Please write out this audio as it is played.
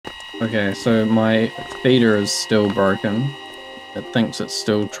Okay, so my feeder is still broken. It thinks it's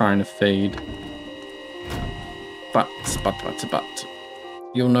still trying to feed. But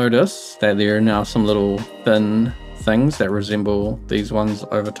you'll notice that there are now some little thin things that resemble these ones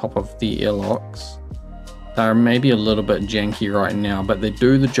over top of the airlocks. They're maybe a little bit janky right now, but they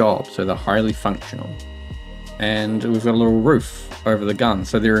do the job, so they're highly functional. And we've got a little roof over the gun,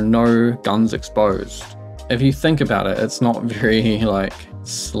 so there are no guns exposed. If you think about it, it's not very like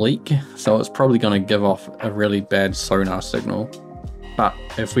sleek, so it's probably going to give off a really bad sonar signal. But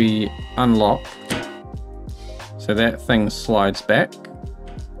if we unlock, so that thing slides back,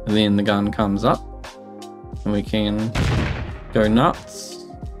 and then the gun comes up, and we can go nuts.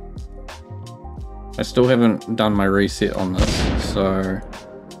 I still haven't done my reset on this, so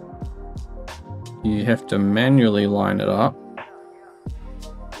you have to manually line it up.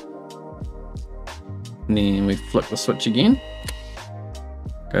 And then we flick the switch again,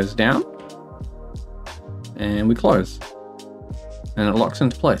 goes down, and we close. And it locks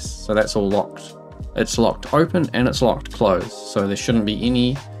into place, so that's all locked. It's locked open and it's locked closed, so there shouldn't be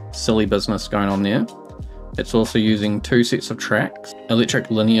any silly business going on there. It's also using 2 sets of tracks, electric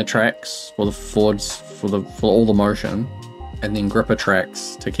linear tracks for the forwards for all the motion, and then gripper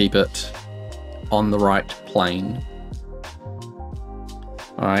tracks to keep it on the right plane.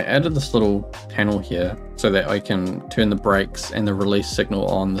 I added this little panel here so that I can turn the brakes and the release signal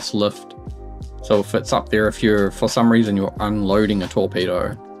on this lift. So if it's up there, if you're for some reason you're unloading a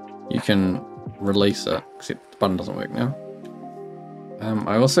torpedo, you can release it, except the button doesn't work now.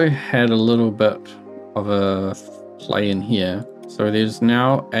 I also had a little bit of a play in here. So there's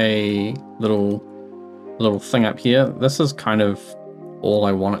now a little thing up here. This is kind of all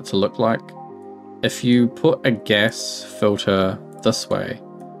I want it to look like. If you put a gas filter this way,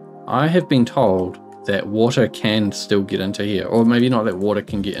 I have been told that water can still get into here, or maybe not that water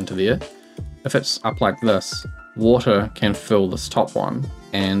can get into there. If it's up like this, water can fill this top one,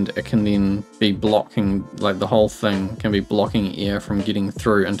 and it can then be blocking, like the whole thing can be blocking air from getting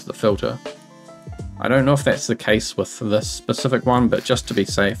through into the filter. I don't know if that's the case with this specific one, but just to be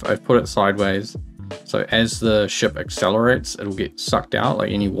safe, I've put it sideways. So as the ship accelerates, it'll get sucked out,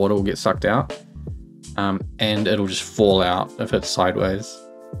 like any water will get sucked out. And it'll just fall out if it's sideways.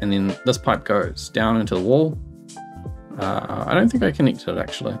 And then this pipe goes down into the wall. I don't think I connected it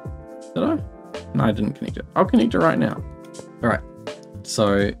actually. Did I? No, I didn't connect it. I'll connect it right now. All right.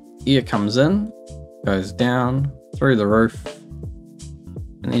 So air comes in, goes down through the roof,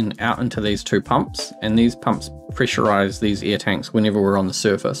 and then out into these 2 pumps. And these pumps pressurize these air tanks whenever we're on the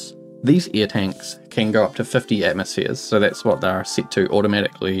surface. These air tanks can go up to 50 atmospheres. So that's what they're set to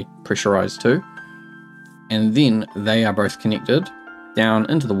automatically pressurize to. And then they are both connected down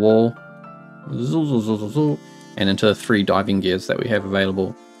into the wall, and into the 3 diving gears that we have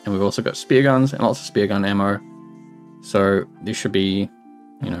available. And we've also got spear guns and lots of spear gun ammo. So there should be,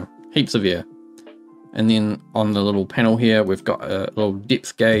 heaps of air. And then on the little panel here, we've got a little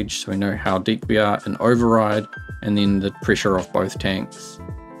depth gauge, so we know how deep we are, an override, and then the pressure of both tanks.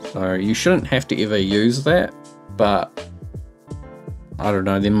 So you shouldn't have to ever use that, but I don't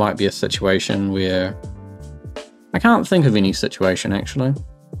know, there might be a situation where, I can't think of any situation actually.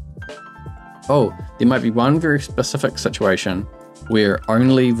 Oh, there might be one very specific situation where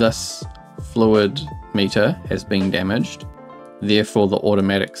only this fluid meter has been damaged, therefore the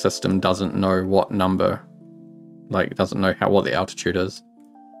automatic system doesn't know what number, like it doesn't know what the altitude is,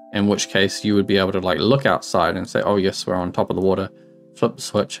 in which case you would be able to like look outside and say, oh yes, we're on top of the water, flip the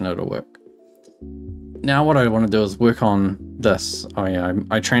switch and it'll work. Now what I want to do is work on this. Oh yeah,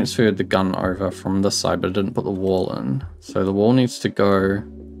 I transferred the gun over from this side, but I didn't put the wall in. So the wall needs to go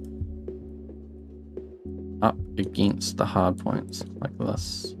up against the hard points, like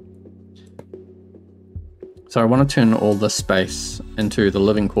this. So I want to turn all this space into the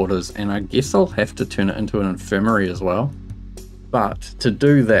living quarters, and I guess I'll have to turn it into an infirmary as well. But to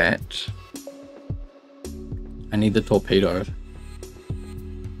do that, I need the torpedo.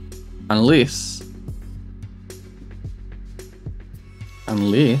 Unless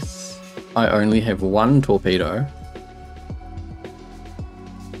I only have 1 torpedo.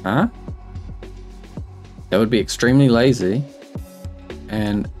 Huh? That would be extremely lazy,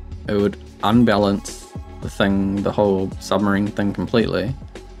 and it would unbalance the whole submarine thing completely.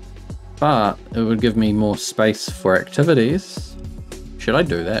 But it would give me more space for activities. Should I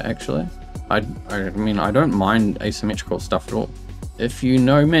do that actually? I mean, I don't mind asymmetrical stuff at all. If you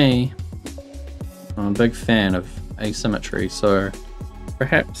know me, I'm a big fan of asymmetry, so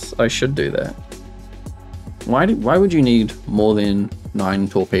perhaps I should do that. Why would you need more than 9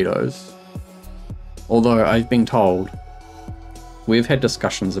 torpedoes? Although I've been told we've had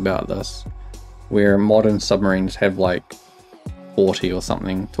discussions about this, where modern submarines have like 40 or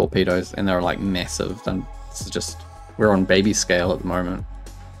something torpedoes, and they're like massive, and this is just, we're on baby scale at the moment.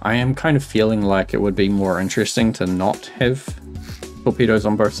 I am kind of feeling like it would be more interesting to not have torpedoes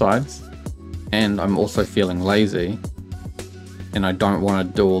on both sides, and I'm also feeling lazy, and I don't want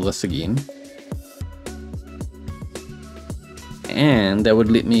to do all this again. And that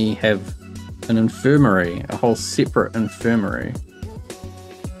would let me have an infirmary, a whole separate infirmary.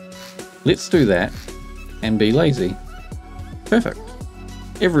 Let's do that and be lazy. Perfect.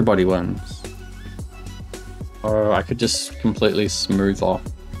 Everybody wins. Oh, I could just completely smooth off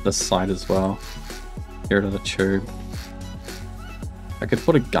this side as well. Get rid of the tube. I could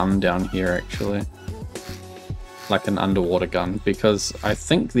put a gun down here actually. Like an underwater gun, because I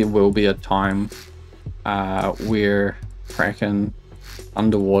think there will be a time where Kraken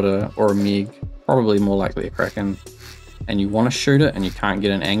underwater, or a Meg, probably more likely a Kraken, and you want to shoot it and you can't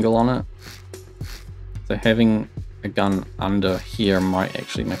get an angle on it. So having a gun under here might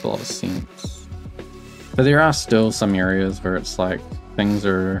actually make a lot of sense. But there are still some areas where it's like things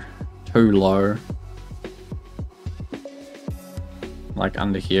are too low. Like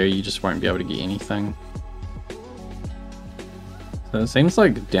under here you just won't be able to get anything. So it seems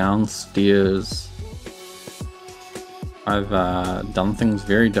like downstairs I've done things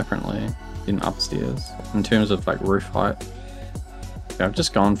very differently than upstairs in terms of like roof height. Okay, I've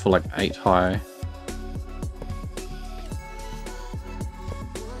just gone for like 8 high.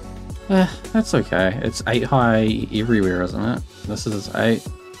 That's okay. It's 8 high everywhere, isn't it? This is 8.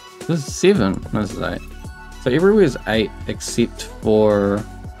 This is 7. This is 8. So everywhere is 8 except for...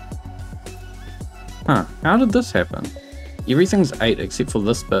 Huh, how did this happen? Everything's 8 except for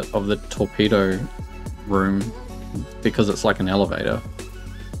this bit of the torpedo room, because it's like an elevator.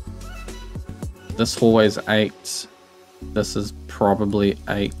 This hallway's 8. This is probably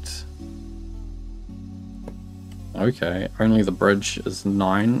 8. Okay, only the bridge is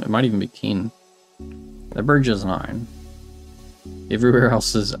 9. It might even be 10. The bridge is 9. Everywhere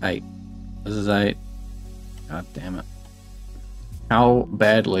else is 8. This is 8. God damn it. How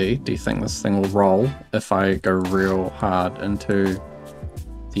badly do you think this thing will roll if I go real hard into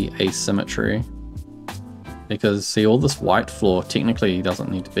the asymmetry? Because see, all this white floor technically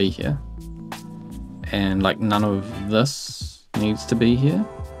doesn't need to be here. And like none of this needs to be here.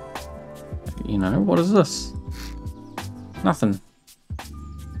 You know, what is this? Nothing.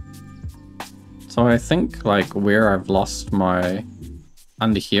 So I think like where I've lost my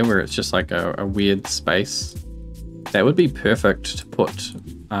under here, where it's just like a weird space, that would be perfect to put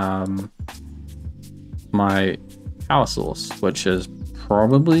my power source, which is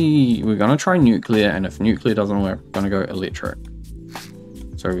probably, we're going to try nuclear, and if nuclear doesn't work, we're going to go electric.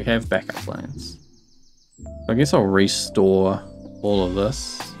 So we have backup plans. So I guess I'll restore all of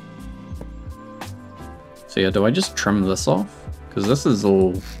this. So yeah, do I just trim this off? Because this is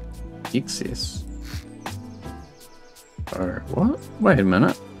all excess. Oh, what? Wait a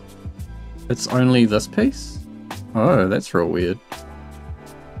minute. It's only this piece? Oh, that's real weird.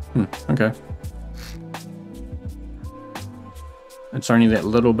 Okay. It's only that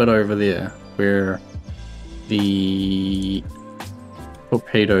little bit over there where the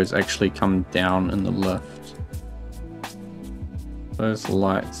torpedoes actually come down in the lift. Those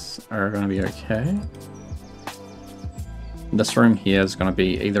lights are going to be okay. This room here is going to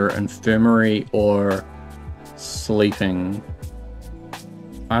be either infirmary or sleeping.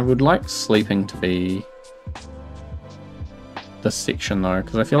 I would like sleeping to be this section though,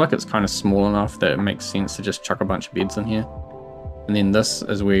 because I feel like it's kind of small enough that it makes sense to just chuck a bunch of beds in here. And then this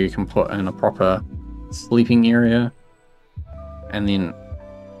is where you can put in a proper sleeping area. And then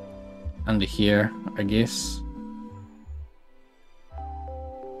under here, I guess,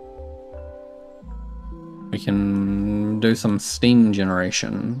 we can do some steam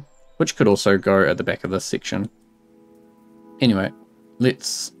generation, which could also go at the back of this section. Anyway,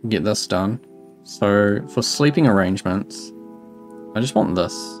 let's get this done. So for sleeping arrangements, I just want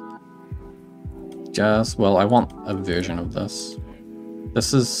this. Well, I want a version of this.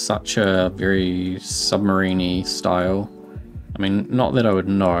 This is such a very submarine-y style. I mean, not that I would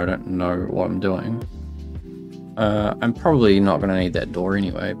know, I don't know what I'm doing. I'm probably not going to need that door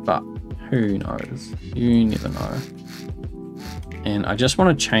anyway, but who knows? You never know. And I just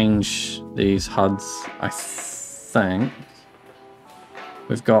want to change these HUDs, I think.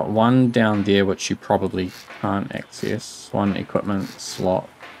 We've got one down there which you probably can't access. One equipment slot.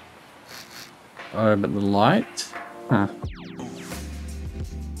 Oh, but the light? Huh.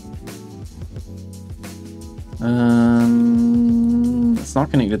 It's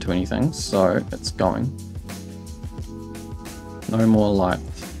not connected to anything, so it's going. No more light.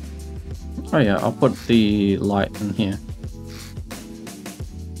 Oh yeah, I'll put the light in here.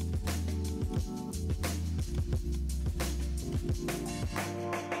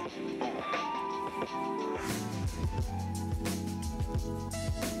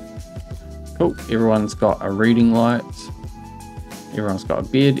 Cool, everyone's got a reading light. Everyone's got a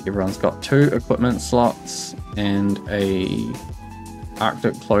bed, everyone's got 2 equipment slots and a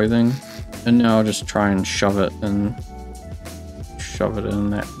Arctic clothing. And now I'll just try and shove it in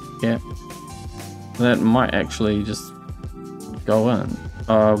that gap. That might actually just go in.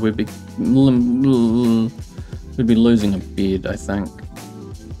 We'd be losing a bed, I think.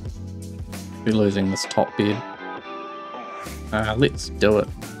 Be losing this top bed. Let's do it.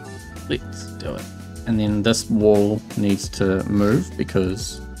 Let's do it. And then this wall needs to move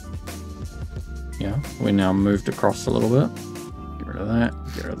because, yeah, we're now moved across a little bit. Get rid of that,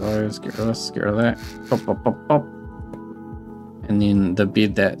 get rid of those, get rid of this, get rid of that. Pop, pop, pop, pop. And then the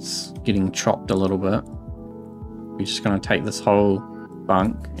bed that's getting chopped a little bit, we're just going to take this whole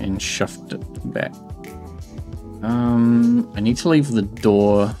bunk and shift it back. I need to leave the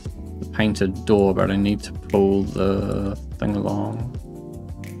door, the painted door, but I need to pull the thing along.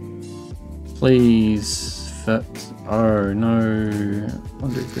 Please fit. Oh no.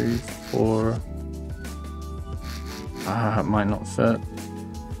 1, 2, 3, 4. It might not fit.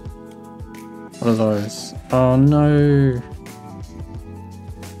 What are those? Oh no.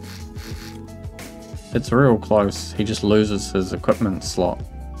 It's real close. He just loses his equipment slot.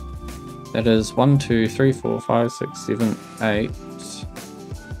 That is 1, 2, 3, 4, 5, 6, 7, 8.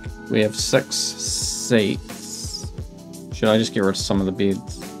 We have 6 seats. Should I just get rid of some of the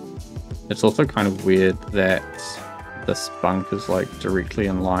beds? It's also kind of weird that this bunk is like directly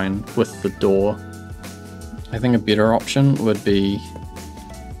in line with the door. I think a better option would be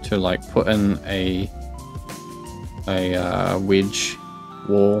to like put in a wedge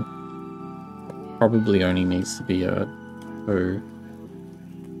wall. Probably only needs to be a 2.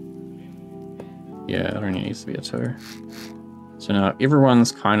 Yeah, it only needs to be a 2. So now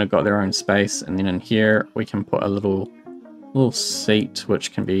everyone's kind of got their own space, and then in here we can put a little seat,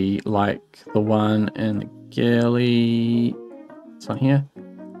 which can be like the one in the galley. It's on here.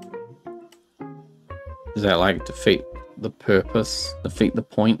 Does that like defeat the purpose, defeat the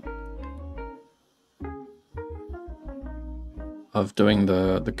point of doing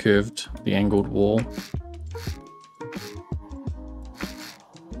the angled wall?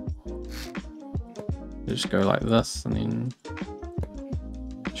 Just go like this and then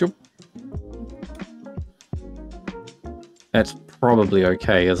shoop. That's probably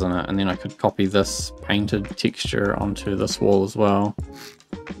okay, isn't it? And then I could copy this painted texture onto this wall as well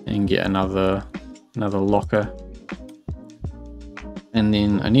and get another locker. And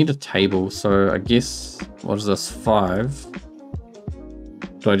then I need a table, so I guess, what is this, 5?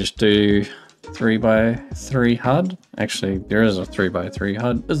 Do I just do 3x3 HUD? Actually, there is a 3x3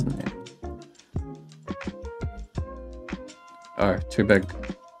 HUD, isn't there? Oh, too big.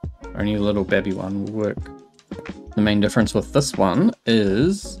 Only a little babby one will work. The main difference with this one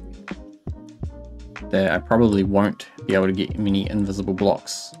is that I probably won't be able to get many invisible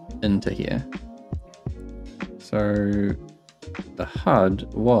blocks into here. So the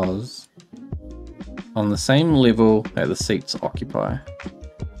HUD was on the same level that the seats occupy,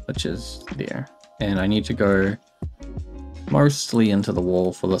 which is there. And I need to go mostly into the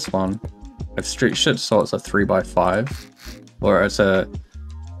wall for this one. I've stretched it so it's a 3x5, or it's a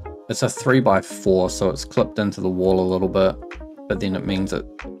 3x4, so it's clipped into the wall a little bit, but then it means it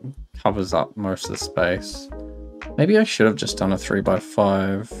covers up most of the space. Maybe I should have just done a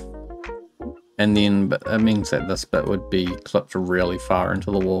 3x5, and then, but it means that this bit would be clipped really far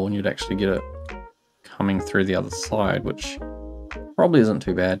into the wall and you'd actually get it coming through the other side, which probably isn't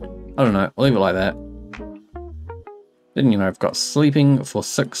too bad. I don't know, I'll leave it like that. Then, you know, I've got sleeping for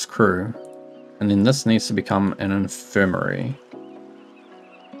 6 crew, and then this needs to become an infirmary.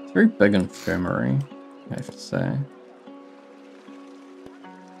 It's a very big infirmary, I have to say.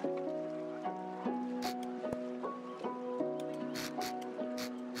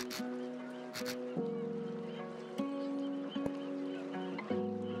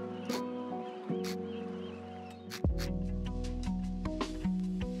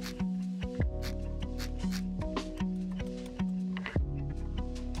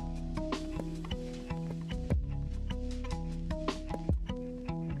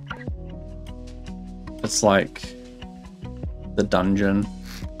 It's like the dungeon.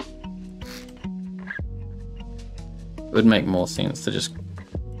 It would make more sense to just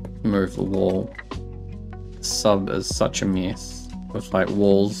move the wall. The sub is such a mess with like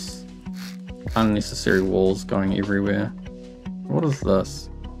walls, unnecessary walls going everywhere. What is this?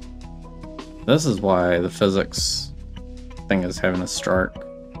 This is why the physics thing is having a stroke.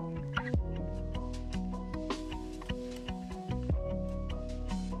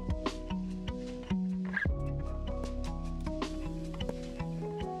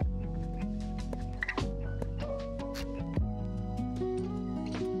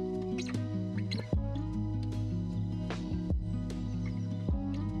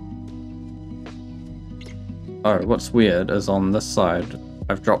 Oh, what's weird is on this side,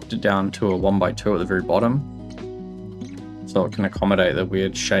 I've dropped it down to a 1x2 at the very bottom, so it can accommodate the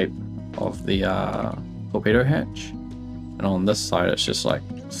weird shape of the torpedo hatch. And on this side, it's just like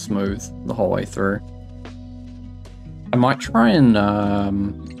smooth the whole way through. I might try and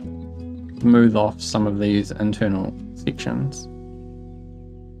smooth off some of these internal sections.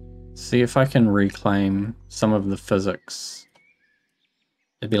 See if I can reclaim some of the physics.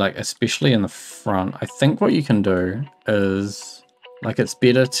 It'd be like, especially in the front, I think what you can do is, like, it's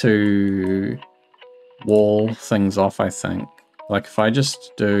better to wall things off, I think. Like, if I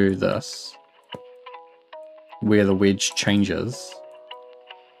just do this, where the wedge changes,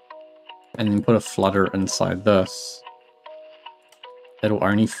 and then put a flooder inside this, it'll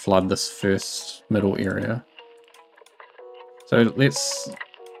only flood this first middle area. So let's...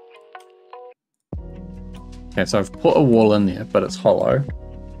 Okay, so I've put a wall in there, but it's hollow.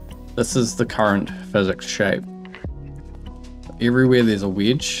 This is the current physics shape. Everywhere there's a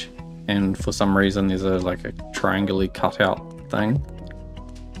wedge, and for some reason there's like a triangularly cut out thing.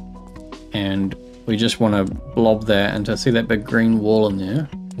 And we just want to blob that into, see that big green wall in there?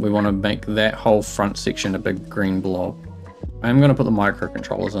 We want to make that whole front section a big green blob. I'm going to put the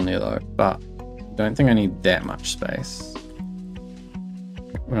microcontrollers in there though, but I don't think I need that much space.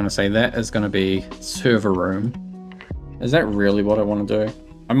 We're going to say that is going to be server room. Is that really what I want to do?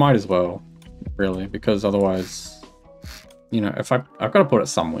 I might as well, really, because otherwise, you know, if I've got to put it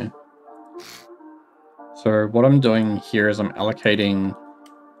somewhere. So what I'm doing here is I'm allocating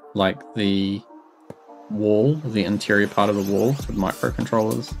like the wall, the interior part of the wall to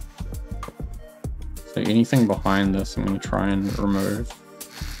microcontrollers. So anything behind this I'm going to try and remove.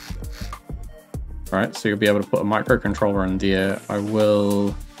 Alright, so you'll be able to put a microcontroller in there. I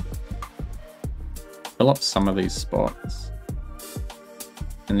will fill up some of these spots.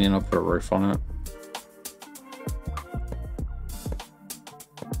 And then I'll put a roof on it.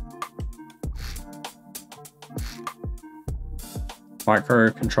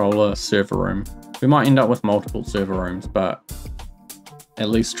 Microcontroller server room. We might end up with multiple server rooms, but at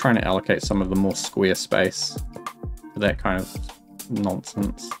least trying to allocate some of the more square space for that kind of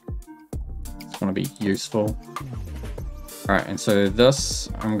nonsense. It's going to be useful. Alright, and so this,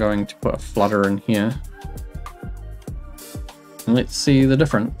 I'm going to put a flutter in here. And let's see the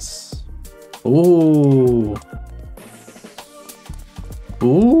difference. Ooh.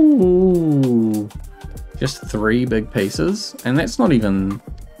 Ooh. Just 3 big pieces. And that's not even...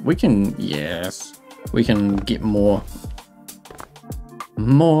 We can... Yes. We can get more.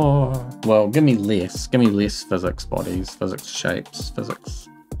 More. Well, give me less. Give me less physics bodies, physics shapes, physics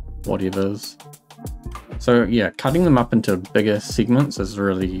whatevers. So yeah, cutting them up into bigger segments is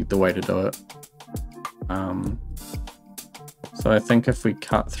really the way to do it. So I think if we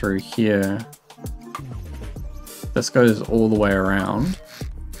cut through here, this goes all the way around.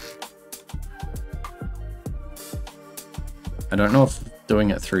 I don't know if doing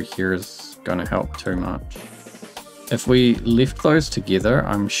it through here is going to help too much. If we left those together,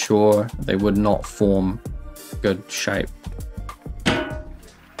 I'm sure they would not form good shape.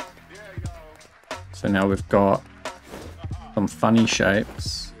 So now we've got some funny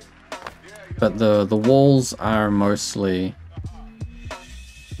shapes, but the walls are mostly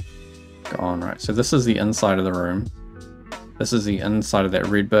gone, right? So this is the inside of the room. This is the inside of that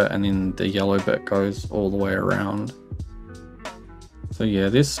red bit, and then the yellow bit goes all the way around. So yeah,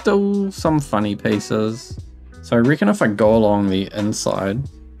 there's still some funny pieces. So I reckon if I go along the inside,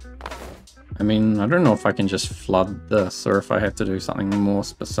 I mean, I don't know if I can just flood this or if I have to do something more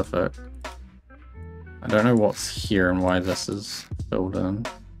specific. I don't know what's here and why this is filled in.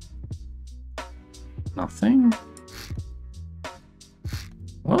 Nothing?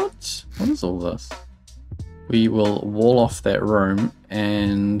 What? What is all this? We will wall off that room,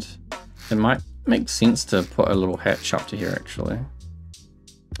 and it might make sense to put a little hatch up to here actually.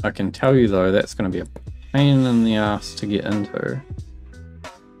 I can tell you though, that's going to be a pain in the ass to get into.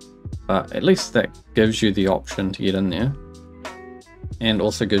 But at least that gives you the option to get in there. And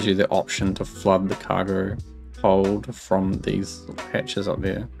also gives you the option to flood the cargo hold from these hatches up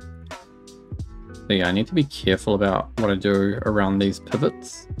there. So yeah, I need to be careful about what I do around these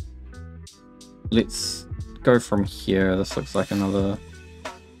pivots. Let's could go from here. This looks like another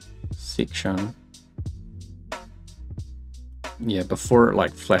section. Yeah, before it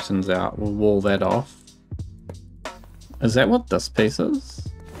like flattens out, we'll wall that off. Is that what this piece is?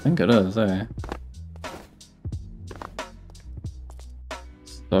 I think it is, eh?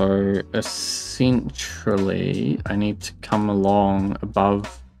 So essentially, I need to come along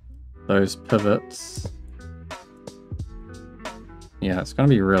above those pivots. Yeah, it's going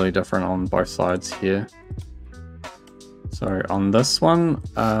to be really different on both sides here. So on this one,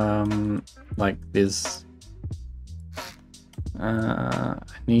 like there's, I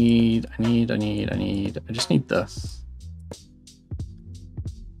just need this.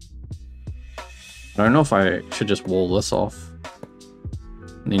 I don't know if I should just wall this off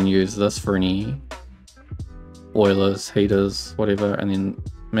and then use this for any boilers, heaters, whatever, and then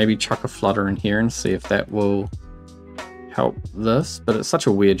maybe chuck a flutter in here and see if that will help this. But it's such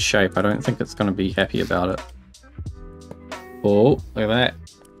a weird shape, I don't think it's going to be happy about it. Oh, look at that.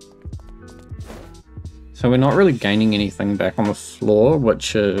 So we're not really gaining anything back on the floor,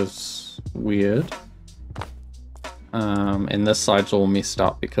 which is weird. And this side's all messed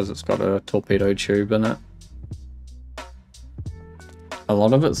up because it's got a torpedo tube in it. A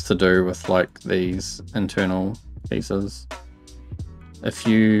lot of it's to do with like these internal pieces. If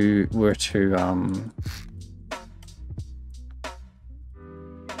you were to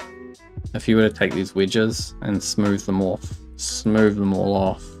take these wedges and smooth them all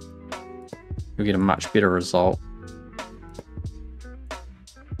off, you'll get a much better result.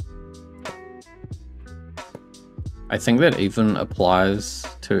 I think that even applies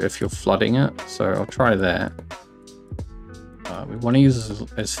to if you're flooding it, so I'll try that. We want to use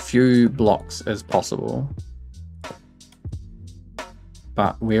as few blocks as possible,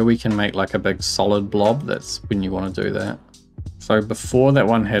 but where we can make like a big solid blob, that's when you want to do that. So before, that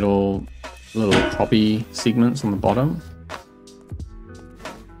one had all little choppy segments on the bottom.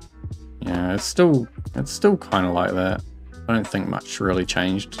 Yeah, it's still kind of like that. I don't think much really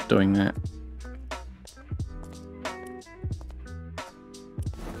changed doing that.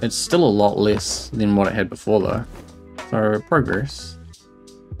 It's still a lot less than what it had before though. So progress.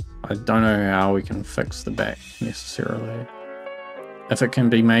 I don't know how we can fix the back necessarily. If it can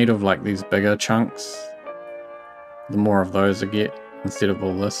be made of like these bigger chunks, the more of those I get instead of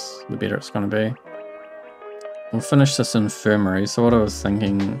all this, the better it's going to be. We'll finish this infirmary. So what I was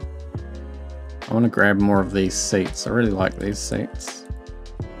thinking, I want to grab more of these seats. I really like these seats.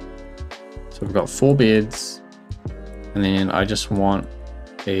 So we've got 4 beds, and then I just want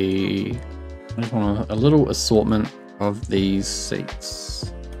a little assortment of these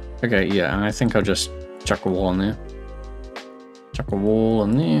seats. Okay, yeah, and I think I'll just chuck a wall in there. Chuck a wall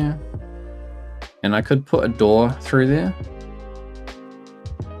in there. And I could put a door through there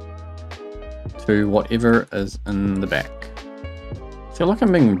to whatever is in the back. I feel like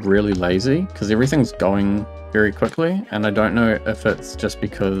I'm being really lazy because everything's going very quickly, and I don't know if it's just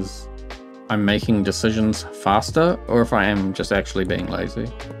because I'm making decisions faster or if I am just actually being lazy.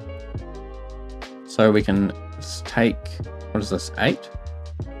 So we can take, what is this, 8?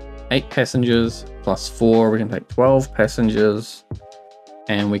 8 passengers plus 4, we can take 12 passengers,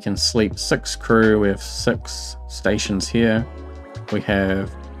 and we can sleep 6 crew. We have 6 stations here. We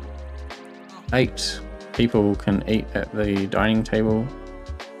have 8 people can eat at the dining table.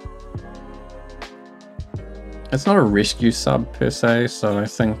 It's not a rescue sub per se, so I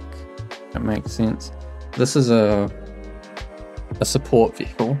think that makes sense. This is a support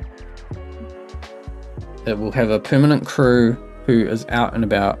vehicle. It will have a permanent crew who is out and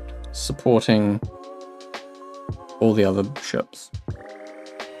about supporting all the other ships.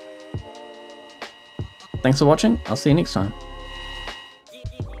 Thanks for watching. I'll see you next time.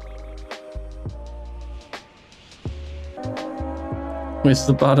 Where's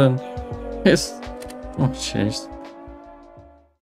the button? Yes. Oh, jeez.